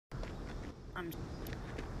I'm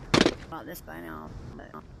about this by now,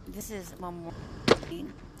 but this is one more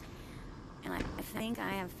scene, and I think I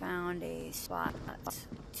have found a spot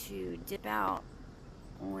to dip out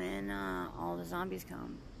when all the zombies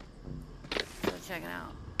come. So check it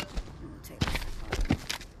out. I'm gonna take this.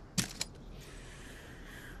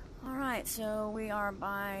 Alright, so we are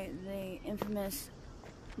by the infamous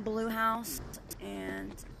blue house,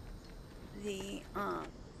 and the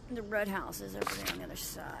red house is over there on the other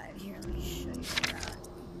side. Here, let me show you that.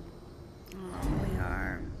 We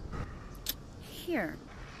are here.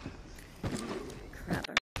 Crap,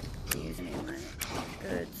 I'm using any of my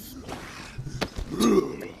goods.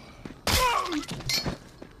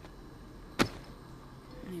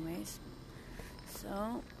 Anyways,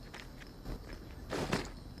 so,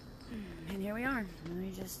 and here we are. Let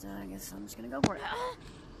me just, I guess I'm just gonna go for it.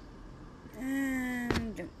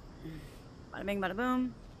 And bada bing, bada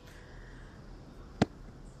boom.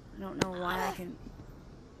 I don't know why I can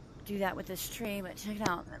do that with this tree, but check it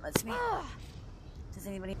out. It lets me. Does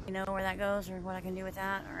anybody know where that goes, or what I can do with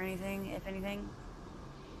that, or anything, if anything?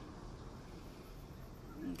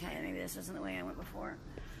 Okay, maybe this isn't the way I went before.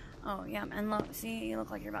 Oh, yeah, and look, see, you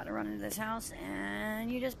look like you're about to run into this house,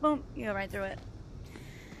 and you just, boom, you go right through it.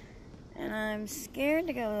 And I'm scared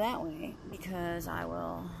to go that way, because I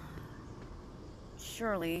will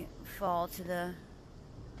surely fall to the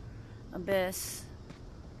abyss.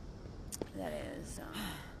 That is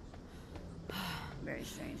very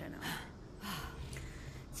strange, I know.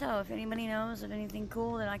 So, if anybody knows of anything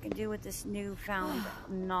cool that I can do with this newfound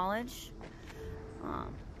knowledge,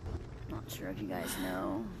 not sure if you guys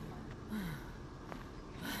know.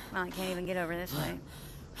 Well, I can't even get over this way.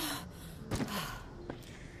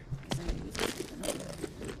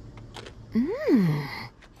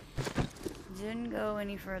 Didn't go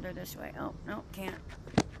any further this way. Oh, no, can't.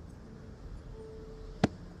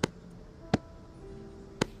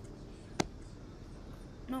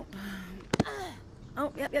 Nope.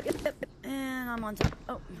 Oh, yep. And I'm on top.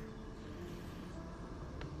 Oh.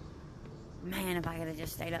 Man, if I could have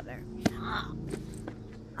just stayed up there.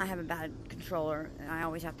 I have a bad controller, and I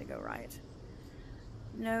always have to go right.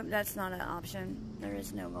 Nope, that's not an option. There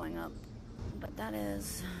is no going up. But that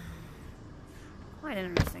is quite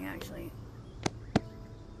interesting, actually.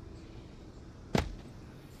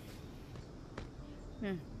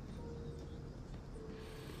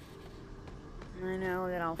 I know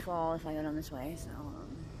that I'll fall if I go down this way, so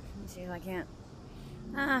let's see if I can't.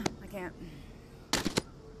 I can't.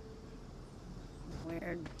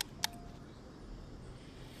 Weird.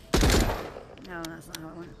 No, that's not how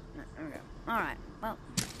it went. No, there we go. Alright, well,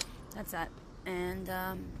 that's that. And,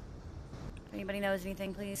 if anybody knows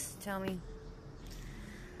anything, please tell me.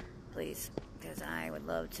 Please, because I would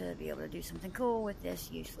love to be able to do something cool with this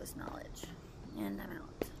useless knowledge. And I'm out.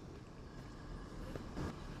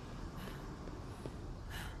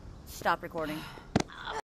 Stop recording.